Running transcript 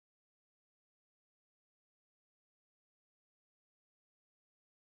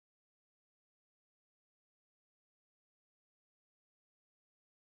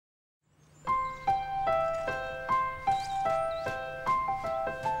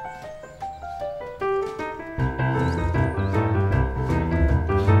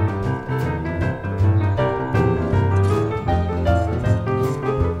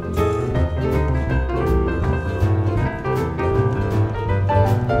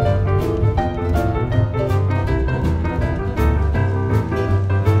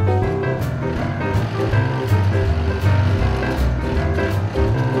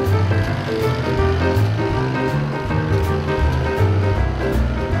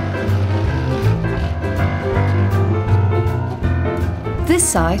This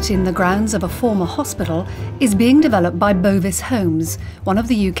site, in the grounds of a former hospital, is being developed by Bovis Homes, one of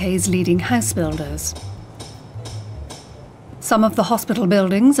the UK's leading house builders. Some of the hospital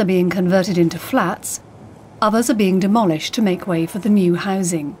buildings are being converted into flats, others are being demolished to make way for the new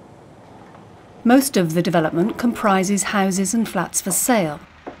housing. Most of the development comprises houses and flats for sale.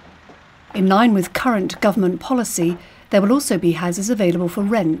 In line with current government policy, there will also be houses available for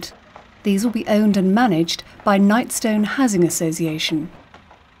rent. These will be owned and managed by Knightstone Housing Association.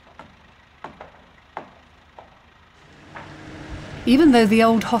 Even though the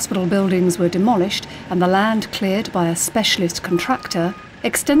old hospital buildings were demolished and the land cleared by a specialist contractor,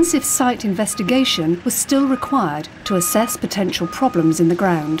 extensive site investigation was still required to assess potential problems in the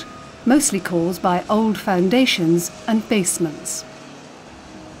ground, mostly caused by old foundations and basements.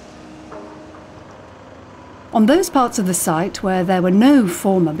 On those parts of the site where there were no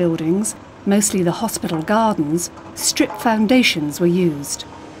former buildings, mostly the hospital gardens, strip foundations were used.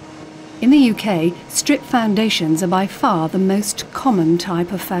 In the UK, strip foundations are by far the most common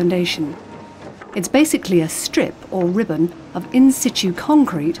type of foundation. It's basically a strip or ribbon of in-situ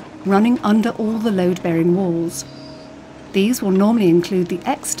concrete running under all the load-bearing walls. These will normally include the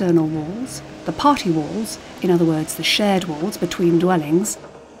external walls, the party walls, in other words the shared walls between dwellings,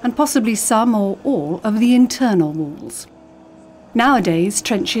 and possibly some or all of the internal walls. Nowadays,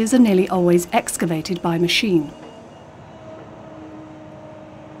 trenches are nearly always excavated by machine.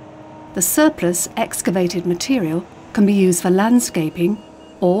 The surplus excavated material can be used for landscaping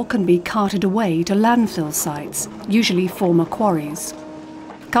or can be carted away to landfill sites, usually former quarries.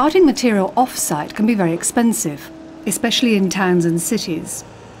 Carting material off-site can be very expensive, especially in towns and cities.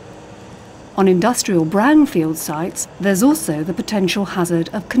 On industrial brownfield sites, there's also the potential hazard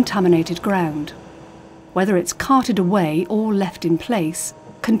of contaminated ground. Whether it's carted away or left in place,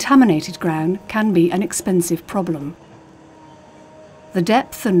 contaminated ground can be an expensive problem. The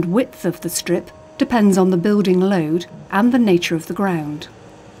depth and width of the strip depends on the building load and the nature of the ground.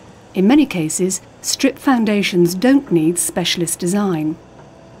 In many cases, strip foundations don't need specialist design.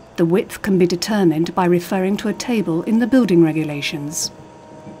 The width can be determined by referring to a table in the building regulations.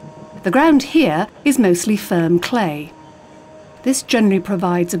 The ground here is mostly firm clay. This generally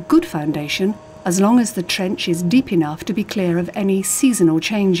provides a good foundation as long as the trench is deep enough to be clear of any seasonal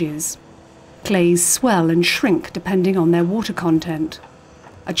changes. Clays swell and shrink depending on their water content.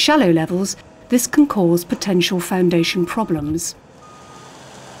 At shallow levels, this can cause potential foundation problems.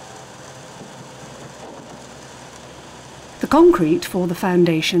 The concrete for the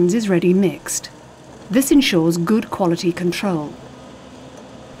foundations is ready mixed. This ensures good quality control.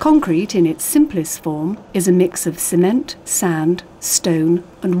 Concrete in its simplest form is a mix of cement, sand, stone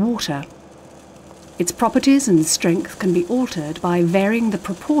and water. Its properties and strength can be altered by varying the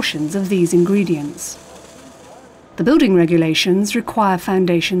proportions of these ingredients. The building regulations require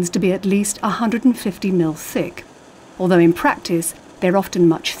foundations to be at least 150 mm thick, although in practice they're often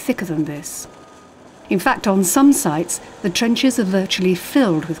much thicker than this. In fact, on some sites, the trenches are virtually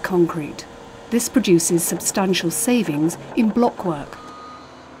filled with concrete. This produces substantial savings in block work.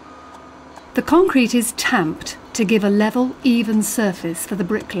 The concrete is tamped to give a level, even surface for the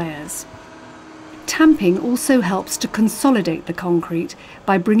bricklayers. Tamping also helps to consolidate the concrete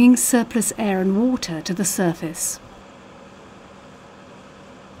by bringing surplus air and water to the surface.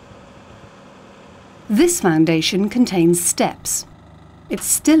 This foundation contains steps. It's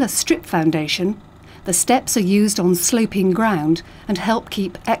still a strip foundation. The steps are used on sloping ground and help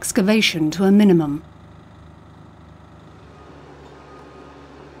keep excavation to a minimum.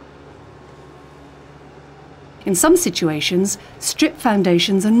 In some situations, strip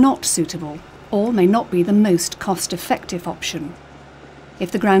foundations are not suitable or may not be the most cost-effective option.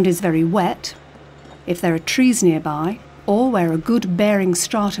 If the ground is very wet, if there are trees nearby, or where a good bearing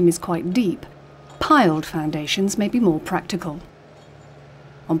stratum is quite deep, piled foundations may be more practical.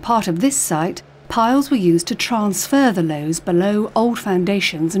 On part of this site, piles were used to transfer the loads below old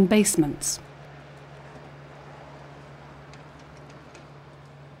foundations and basements.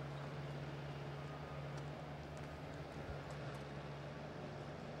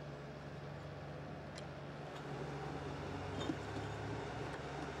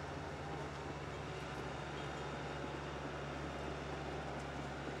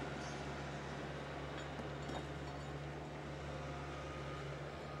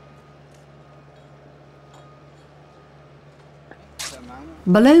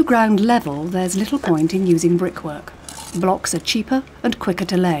 Below ground level, there's little point in using brickwork. Blocks are cheaper and quicker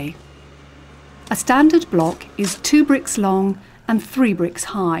to lay. A standard block is 2 bricks long and 3 bricks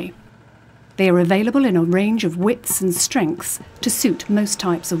high. They are available in a range of widths and strengths to suit most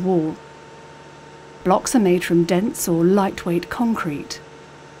types of wall. Blocks are made from dense or lightweight concrete.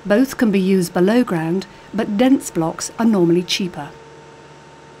 Both can be used below ground, but dense blocks are normally cheaper.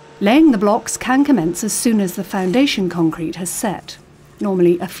 Laying the blocks can commence as soon as the foundation concrete has set,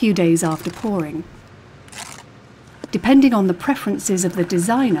 normally a few days after pouring. Depending on the preferences of the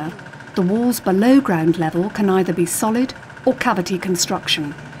designer, the walls below ground level can either be solid or cavity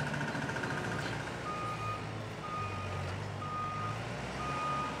construction.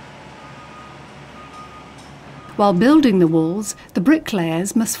 While building the walls, the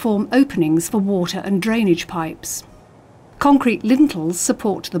bricklayers must form openings for water and drainage pipes. Concrete lintels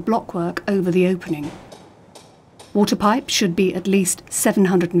support the blockwork over the opening. Water pipes should be at least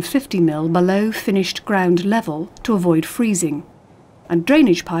 750 mm below finished ground level to avoid freezing, and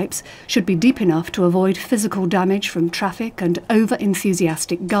drainage pipes should be deep enough to avoid physical damage from traffic and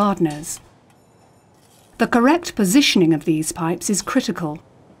over-enthusiastic gardeners. The correct positioning of these pipes is critical.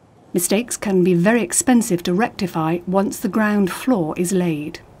 Mistakes can be very expensive to rectify once the ground floor is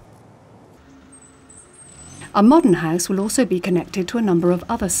laid. A modern house will also be connected to a number of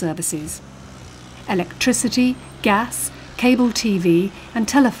other services. Electricity, gas, cable TV and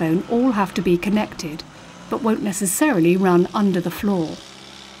telephone all have to be connected, but won't necessarily run under the floor.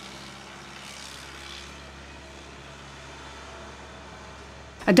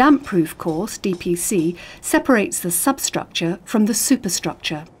 A damp-proof course, DPC, separates the substructure from the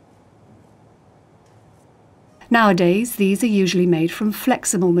superstructure. Nowadays, these are usually made from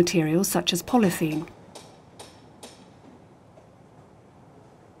flexible materials such as polythene.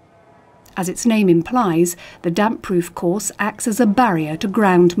 As its name implies, the damp-proof course acts as a barrier to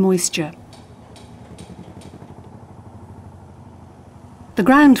ground moisture. The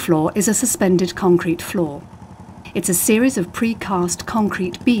ground floor is a suspended concrete floor. It's a series of precast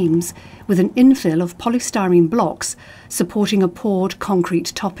concrete beams with an infill of polystyrene blocks supporting a poured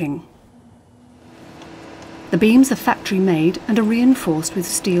concrete topping. The beams are factory-made and are reinforced with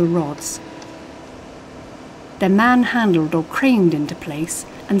steel rods. They're man-handled or craned into place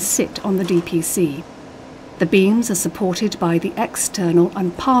and sit on the DPC. The beams are supported by the external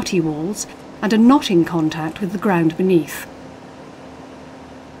and party walls and are not in contact with the ground beneath.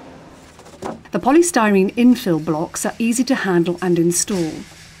 The polystyrene infill blocks are easy to handle and install.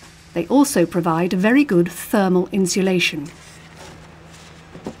 They also provide very good thermal insulation.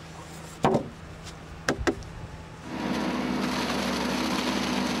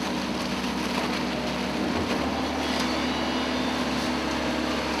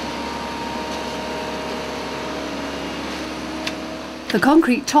 The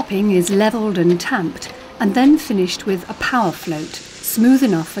concrete topping is levelled and tamped and then finished with a power float, smooth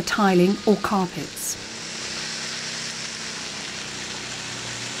enough for tiling or carpets.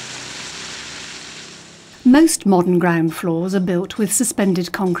 Most modern ground floors are built with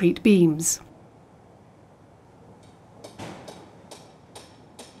suspended concrete beams.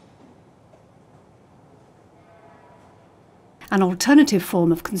 An alternative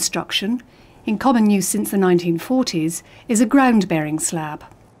form of construction, in common use since the 1940s, is a ground-bearing slab.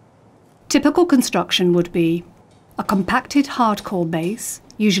 Typical construction would be a compacted hardcore base,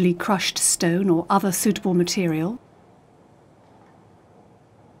 usually crushed stone or other suitable material,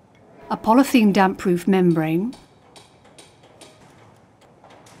 a polythene damp-proof membrane,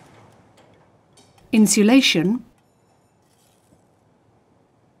 insulation,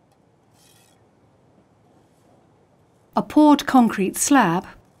 a poured concrete slab,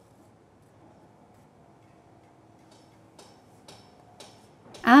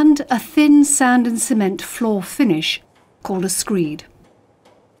 and a thin sand and cement floor finish called a screed.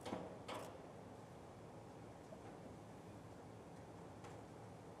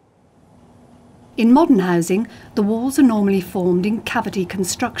 In modern housing, the walls are normally formed in cavity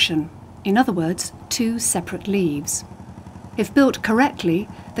construction, in other words, two separate leaves. If built correctly,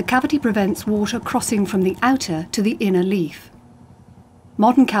 the cavity prevents water crossing from the outer to the inner leaf.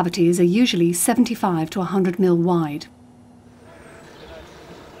 Modern cavities are usually 75 to 100 mm wide.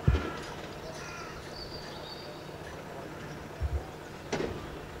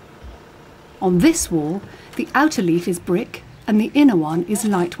 On this wall, the outer leaf is brick and the inner one is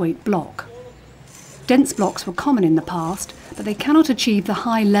lightweight block. Dense blocks were common in the past, but they cannot achieve the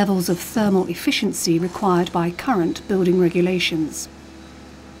high levels of thermal efficiency required by current building regulations.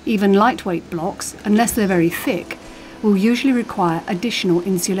 Even lightweight blocks, unless they're very thick, will usually require additional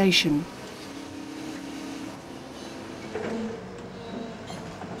insulation.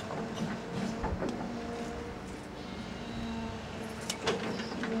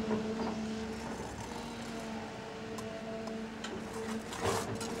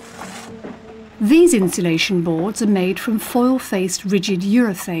 These insulation boards are made from foil-faced rigid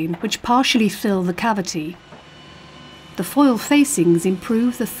urethane which partially fill the cavity. The foil facings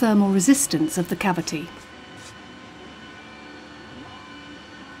improve the thermal resistance of the cavity.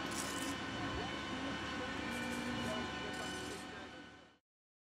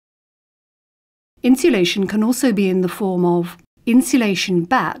 Insulation can also be in the form of insulation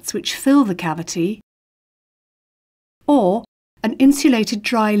bats which fill the cavity, or an insulated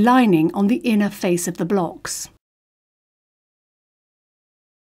dry lining on the inner face of the blocks.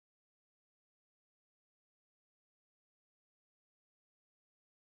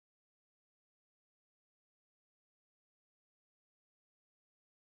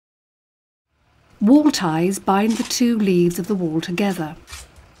 Wall ties bind the two leaves of the wall together.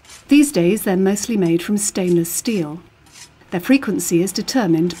 These days they're mostly made from stainless steel. Their frequency is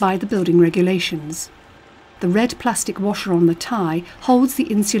determined by the building regulations. The red plastic washer on the tie holds the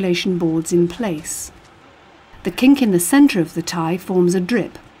insulation boards in place. The kink in the centre of the tie forms a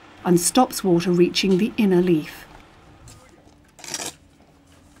drip and stops water reaching the inner leaf.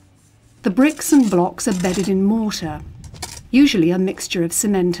 The bricks and blocks are bedded in mortar, usually a mixture of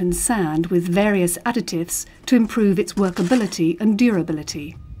cement and sand with various additives to improve its workability and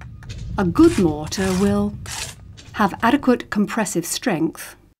durability. A good mortar will have adequate compressive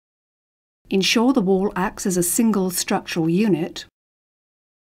strength, ensure the wall acts as a single structural unit,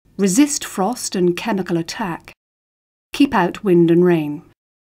 resist frost and chemical attack, keep out wind and rain.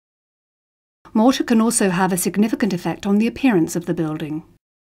 Mortar can also have a significant effect on the appearance of the building.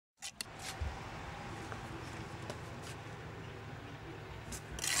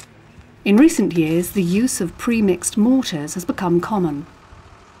 In recent years, the use of pre-mixed mortars has become common.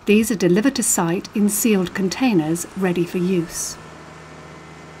 These are delivered to site in sealed containers ready for use.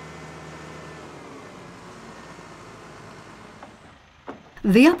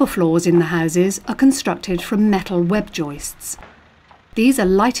 The upper floors in the houses are constructed from metal web joists. These are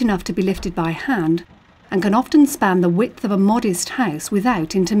light enough to be lifted by hand and can often span the width of a modest house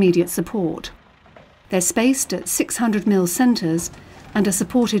without intermediate support. They're spaced at 600mm centres and are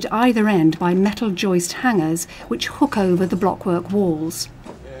supported either end by metal joist hangers which hook over the blockwork walls.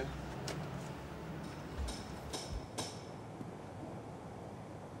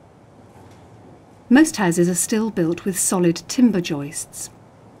 Most houses are still built with solid timber joists.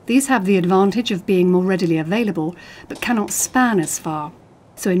 These have the advantage of being more readily available but cannot span as far,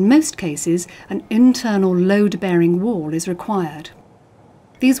 so in most cases an internal load-bearing wall is required.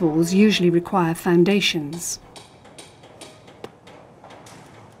 These walls usually require foundations.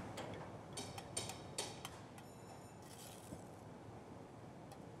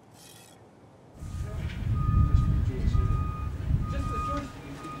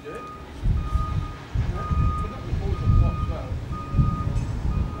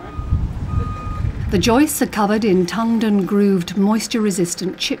 The joists are covered in tongued and grooved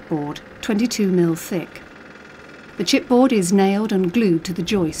moisture-resistant chipboard, 22mm thick. The chipboard is nailed and glued to the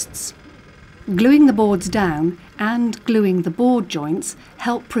joists. Gluing the boards down and gluing the board joints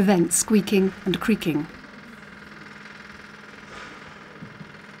help prevent squeaking and creaking.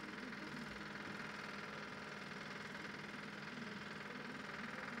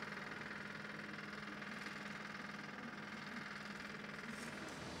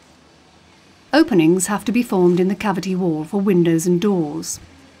 Openings have to be formed in the cavity wall for windows and doors.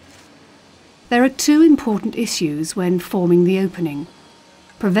 There are two important issues when forming the opening: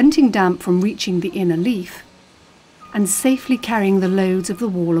 preventing damp from reaching the inner leaf and safely carrying the loads of the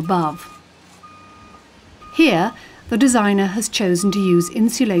wall above. Here, the designer has chosen to use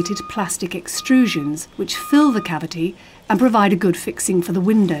insulated plastic extrusions which fill the cavity and provide a good fixing for the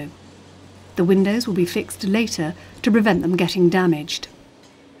window. The windows will be fixed later to prevent them getting damaged.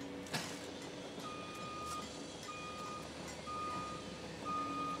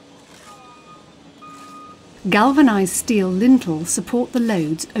 Galvanised steel lintels support the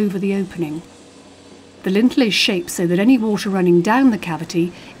loads over the opening. The lintel is shaped so that any water running down the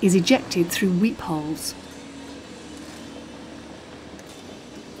cavity is ejected through weep holes.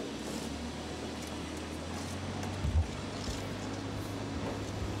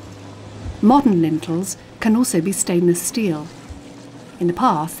 Modern lintels can also be stainless steel. In the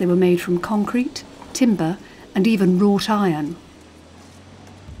past they were made from concrete, timber and even wrought iron.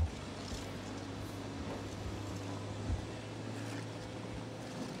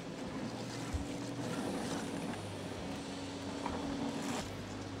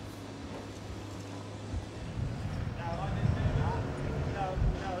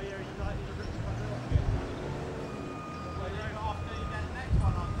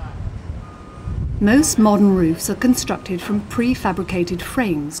 Most modern roofs are constructed from prefabricated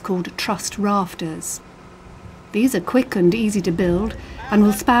frames called trussed rafters. These are quick and easy to build and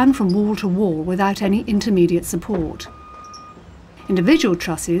will span from wall to wall without any intermediate support. Individual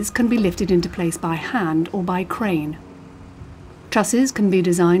trusses can be lifted into place by hand or by crane. Trusses can be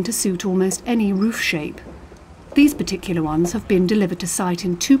designed to suit almost any roof shape. These particular ones have been delivered to site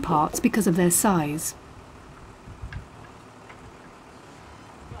in two parts because of their size.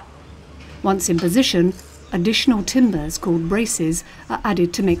 Once in position, additional timbers called braces are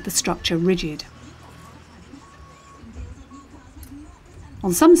added to make the structure rigid.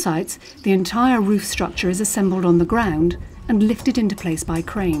 On some sites, the entire roof structure is assembled on the ground and lifted into place by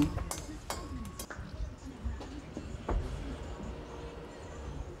crane.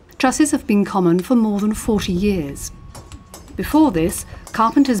 Trusses have been common for more than 40 years. Before this,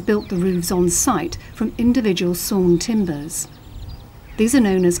 carpenters built the roofs on site from individual sawn timbers. These are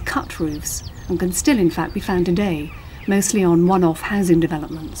known as cut roofs and can still in fact be found today, mostly on one-off housing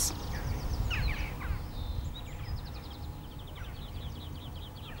developments.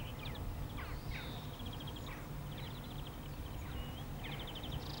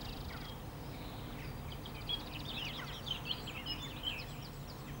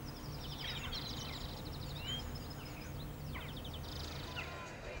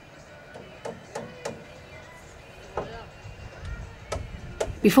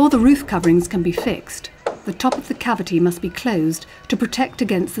 Before the roof coverings can be fixed, the top of the cavity must be closed to protect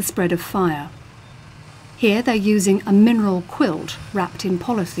against the spread of fire. Here they're using a mineral quilt wrapped in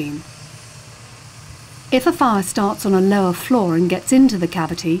polythene. If a fire starts on a lower floor and gets into the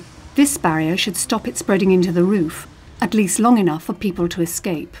cavity, this barrier should stop it spreading into the roof, at least long enough for people to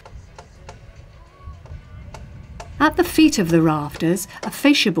escape. At the feet of the rafters, a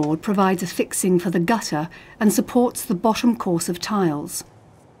fascia board provides a fixing for the gutter and supports the bottom course of tiles.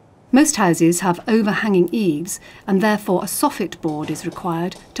 Most houses have overhanging eaves and therefore a soffit board is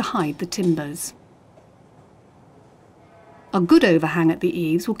required to hide the timbers. A good overhang at the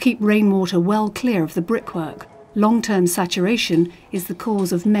eaves will keep rainwater well clear of the brickwork. Long-term saturation is the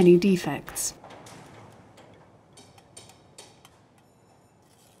cause of many defects.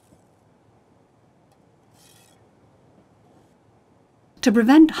 To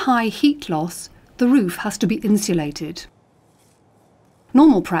prevent high heat loss, the roof has to be insulated.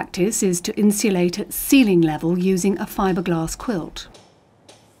 Normal practice is to insulate at ceiling level using a fiberglass quilt.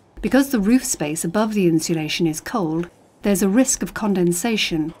 Because the roof space above the insulation is cold, there's a risk of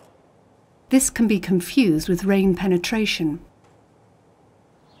condensation. This can be confused with rain penetration.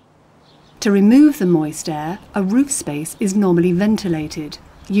 To remove the moist air, a roof space is normally ventilated,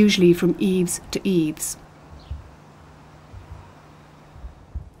 usually from eaves to eaves.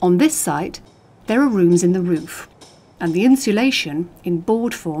 On this site, there are rooms in the roof, and the insulation, in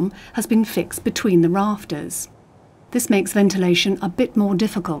board form, has been fixed between the rafters. This makes ventilation a bit more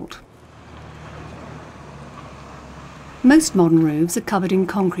difficult. Most modern roofs are covered in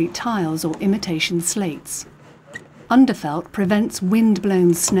concrete tiles or imitation slates. Underfelt prevents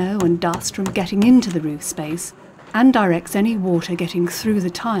wind-blown snow and dust from getting into the roof space and directs any water getting through the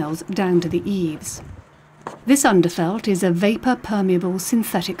tiles down to the eaves. This underfelt is a vapour-permeable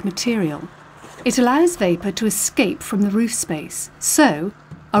synthetic material. It allows vapour to escape from the roof space, so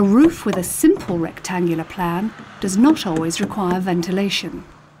a roof with a simple rectangular plan does not always require ventilation.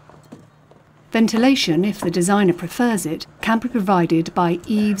 Ventilation, if the designer prefers it, can be provided by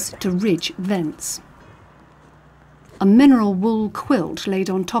eaves to ridge vents. A mineral wool quilt laid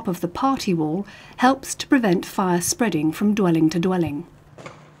on top of the party wall helps to prevent fire spreading from dwelling to dwelling.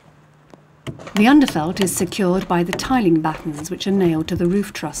 The underfelt is secured by the tiling battens which are nailed to the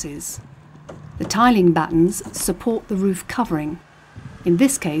roof trusses. The tiling battens support the roof covering, in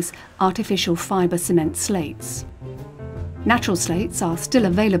this case artificial fibre cement slates. Natural slates are still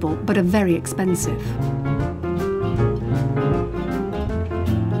available but are very expensive.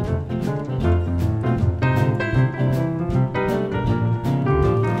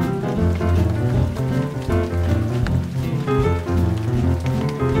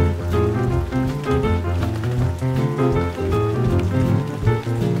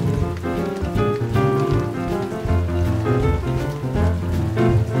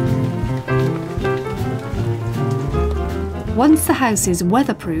 Once the house is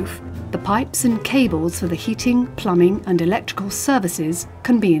weatherproof, the pipes and cables for the heating, plumbing and electrical services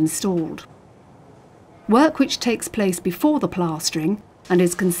can be installed. Work which takes place before the plastering and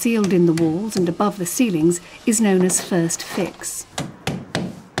is concealed in the walls and above the ceilings is known as first fix.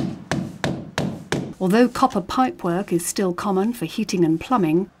 Although copper pipework is still common for heating and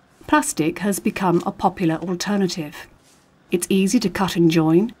plumbing, plastic has become a popular alternative. It's easy to cut and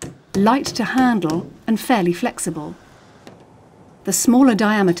join, light to handle and fairly flexible. The smaller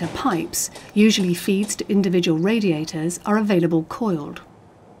diameter pipes, usually feeds to individual radiators, are available coiled.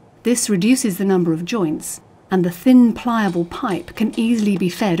 This reduces the number of joints and the thin pliable pipe can easily be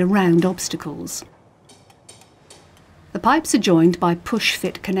fed around obstacles. The pipes are joined by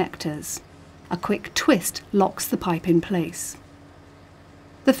push-fit connectors. A quick twist locks the pipe in place.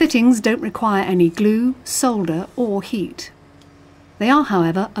 The fittings don't require any glue, solder or heat. They are,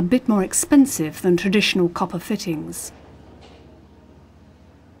 however, a bit more expensive than traditional copper fittings.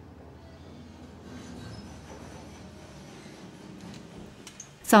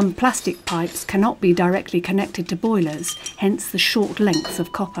 Some plastic pipes cannot be directly connected to boilers, hence the short length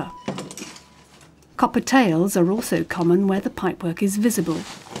of copper. Copper tails are also common where the pipework is visible.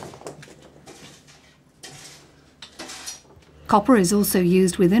 Copper is also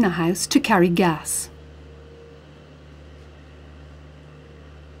used within a house to carry gas.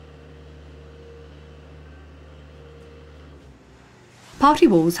 Party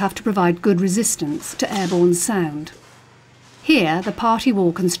walls have to provide good resistance to airborne sound. Here, the party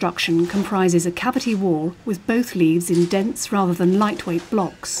wall construction comprises a cavity wall with both leaves in dense rather than lightweight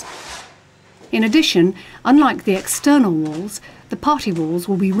blocks. In addition, unlike the external walls, the party walls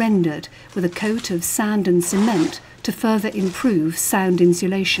will be rendered with a coat of sand and cement to further improve sound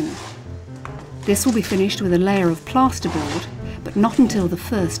insulation. This will be finished with a layer of plasterboard, but not until the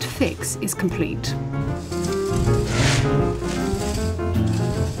first fix is complete.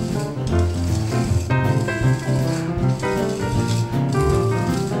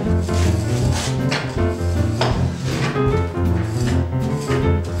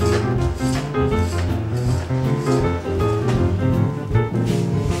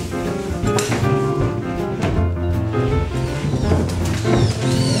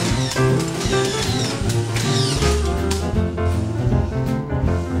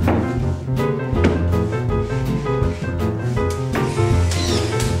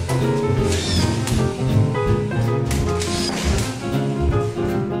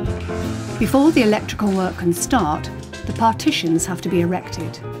 Before the electrical work can start, the partitions have to be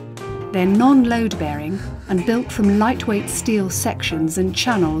erected. They're non-load bearing and built from lightweight steel sections and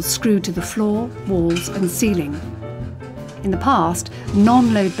channels screwed to the floor, walls and ceiling. In the past,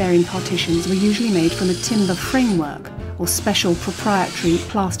 non-load bearing partitions were usually made from a timber framework or special proprietary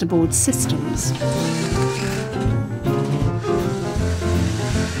plasterboard systems.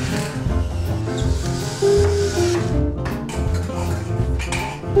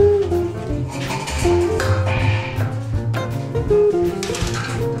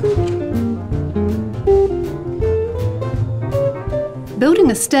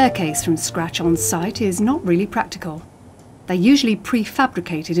 Building a staircase from scratch on site is not really practical. They're usually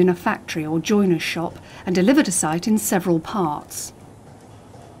prefabricated in a factory or joiner's shop and delivered to site in several parts.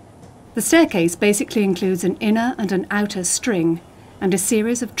 The staircase basically includes an inner and an outer string and a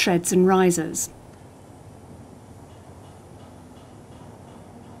series of treads and risers.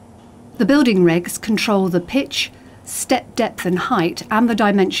 The building regs control the pitch, step depth and height and the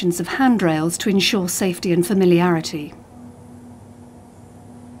dimensions of handrails to ensure safety and familiarity.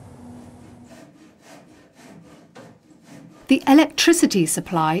 The electricity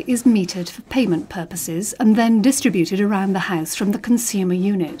supply is metered for payment purposes and then distributed around the house from the consumer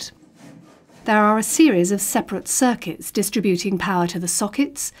unit. There are a series of separate circuits distributing power to the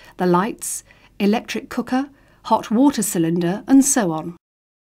sockets, the lights, electric cooker, hot water cylinder and so on.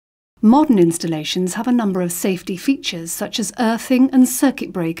 Modern installations have a number of safety features such as earthing and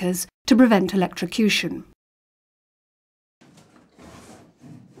circuit breakers to prevent electrocution.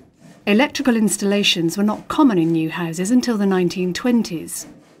 Electrical installations were not common in new houses until the 1920s.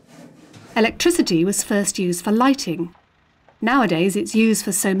 Electricity was first used for lighting. Nowadays it's used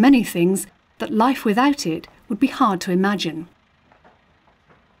for so many things that life without it would be hard to imagine.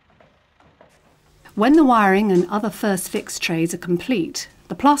 When the wiring and other first fix trades are complete,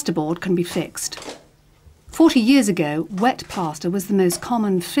 the plasterboard can be fixed. 40 years ago, wet plaster was the most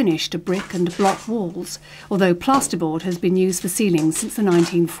common finish to brick and block walls, although plasterboard has been used for ceilings since the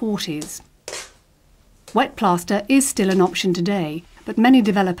 1940s. Wet plaster is still an option today, but many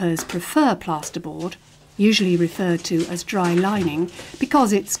developers prefer plasterboard, usually referred to as dry lining,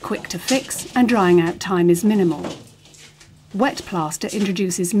 because it's quick to fix and drying out time is minimal. Wet plaster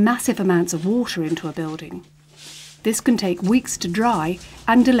introduces massive amounts of water into a building. This can take weeks to dry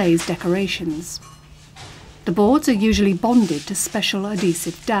and delays decorations. The boards are usually bonded to special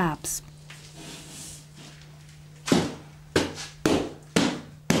adhesive dabs.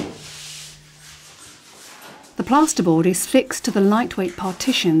 The plasterboard is fixed to the lightweight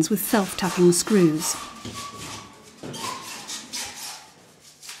partitions with self-tapping screws.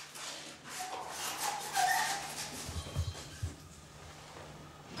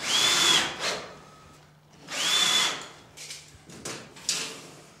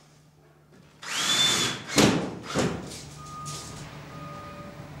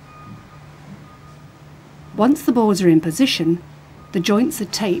 Once the boards are in position, the joints are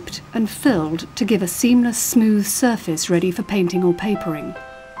taped and filled to give a seamless, smooth surface ready for painting or papering.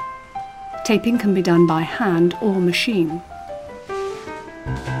 Taping can be done by hand or machine.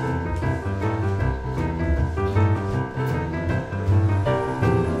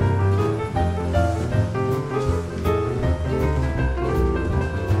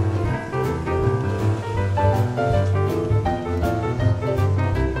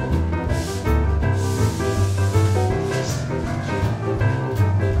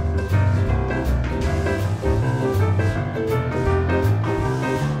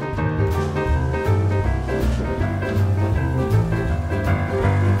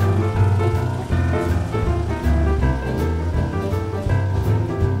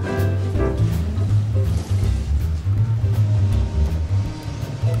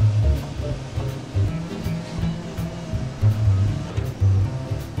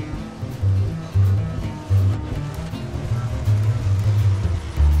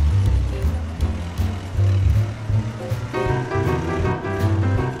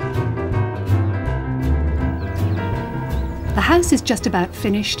 The house is just about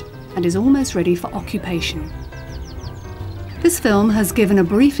finished and is almost ready for occupation. This film has given a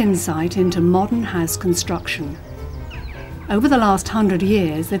brief insight into modern house construction. Over the last 100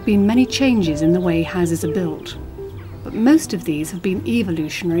 years, there have been many changes in the way houses are built, but most of these have been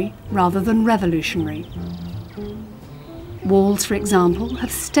evolutionary rather than revolutionary. Walls, for example,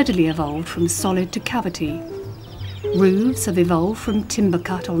 have steadily evolved from solid to cavity. Roofs have evolved from timber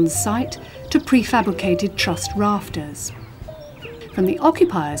cut on site to prefabricated trussed rafters. From the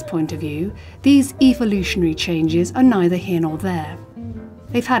occupier's point of view, these evolutionary changes are neither here nor there.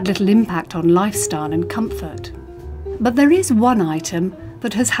 They've had little impact on lifestyle and comfort. But there is one item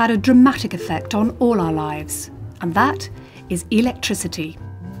that has had a dramatic effect on all our lives, and that is electricity.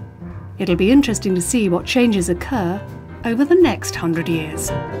 It'll be interesting to see what changes occur over the next 100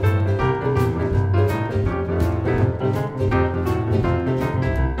 years.